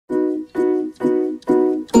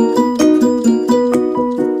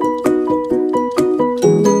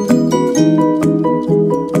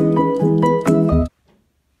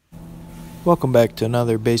Welcome back to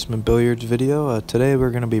another Basement Billiards video. Today we're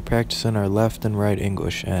going to be practicing our left and right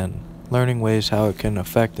English and learning ways how it can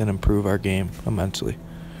affect and improve our game immensely.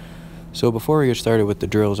 So before we get started with the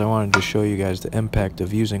drills, I wanted to show you guys the impact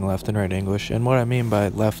of using left and right English and what I mean by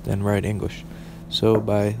left and right English. So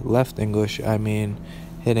by left English, I mean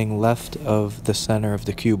hitting left of the center of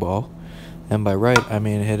the cue ball, and by right, I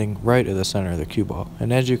mean hitting right of the center of the cue ball.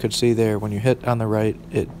 And as you can see there, when you hit on the right,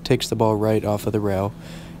 it takes the ball right off of the rail.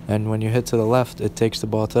 And when you hit to the left, it takes the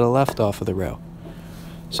ball to the left off of the rail.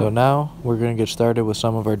 So now we're going to get started with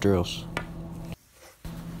some of our drills.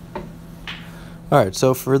 Alright,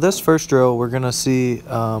 so for this first drill, we're going to see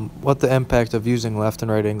what the impact of using left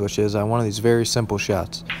and right English is on one of these very simple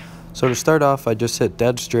shots. So to start off, I just hit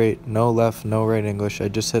dead straight, no left, no right English. I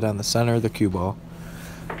just hit on the center of the cue ball.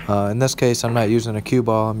 In this case, I'm not using a cue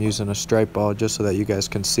ball, I'm using a stripe ball just so that you guys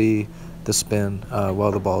can see the spin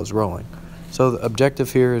while the ball is rolling. So the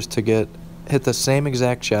objective here is to hit the same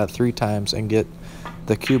exact shot 3 times and get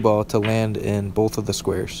the cue ball to land in both of the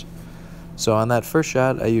squares. So on that first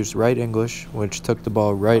shot, I used right English, which took the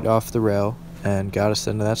ball right off the rail and got us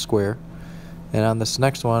into that square. And on this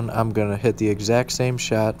next one, I'm going to hit the exact same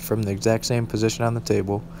shot from the exact same position on the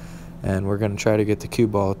table, and we're going to try to get the cue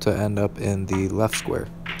ball to end up in the left square.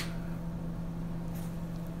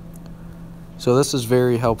 So this is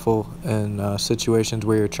very helpful in situations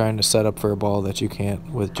where you're trying to set up for a ball that you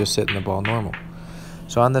can't with just hitting the ball normal.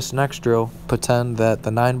 So on this next drill, pretend that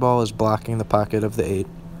the 9 ball is blocking the pocket of the 8,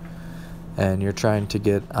 and you're trying to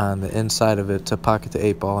get on the inside of it to pocket the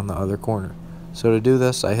 8 ball in the other corner. So to do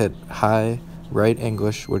this, I hit high right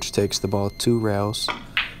English, which takes the ball 2 rails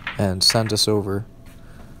and sends us over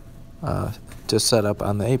to set up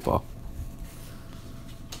on the 8 ball.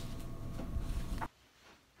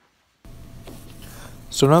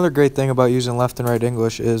 So another great thing about using left and right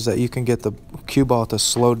English is that you can get the cue ball to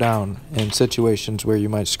slow down in situations where you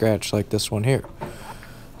might scratch, like this one here.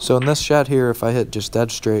 So in this shot here, if I hit just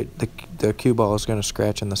dead straight, the cue ball is going to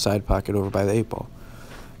scratch in the side pocket over by the 8 ball.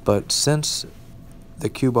 But since the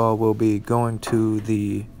cue ball will be going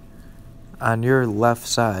to on your left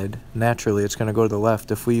side, naturally it's going to go to the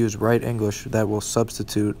left. If we use right English, that will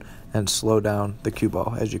substitute and slow down the cue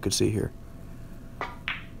ball, as you can see here.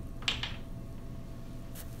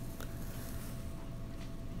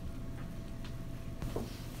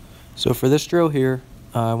 So for this drill here,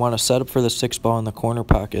 I want to set up for the 6 ball in the corner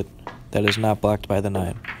pocket that is not blocked by the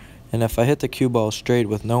 9. And if I hit the cue ball straight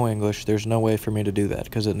with no English, there's no way for me to do that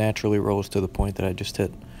because it naturally rolls to the point that I just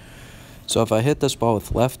hit. So if I hit this ball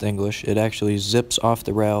with left English, it actually zips off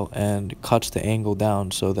the rail and cuts the angle down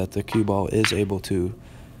so that the cue ball is able to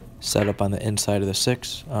set up on the inside of the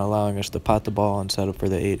 6, allowing us to pot the ball and set up for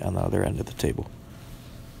the 8 on the other end of the table.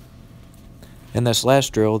 In this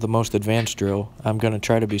last drill, the most advanced drill, I'm going to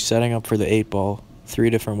try to be setting up for the 8 ball 3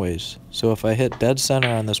 different ways. So if I hit dead center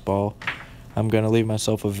on this ball, I'm going to leave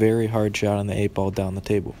myself a very hard shot on the 8 ball down the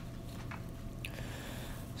table.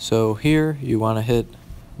 So here you want to hit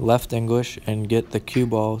left English and get the cue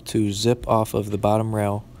ball to zip off of the bottom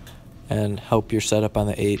rail and help your setup on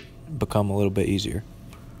the 8 become a little bit easier.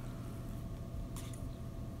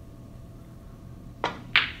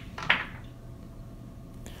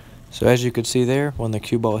 So as you can see there, when the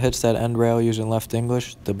cue ball hits that end rail using left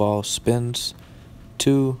English, the ball spins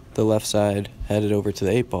to the left side, headed over to the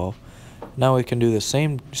 8 ball. Now we can do the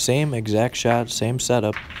same exact shot, same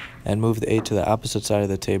setup, and move the 8 to the opposite side of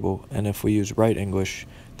the table. And if we use right English,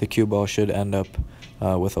 the cue ball should end up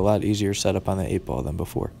with a lot easier setup on the 8 ball than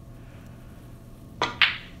before.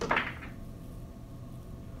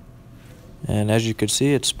 And as you can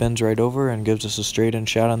see, it spins right over and gives us a straight-in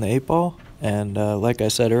shot on the 8 ball. And like I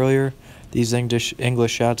said earlier, these English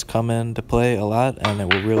shots come into play a lot, and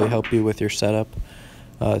it will really help you with your setup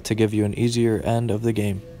to give you an easier end of the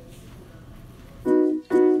game.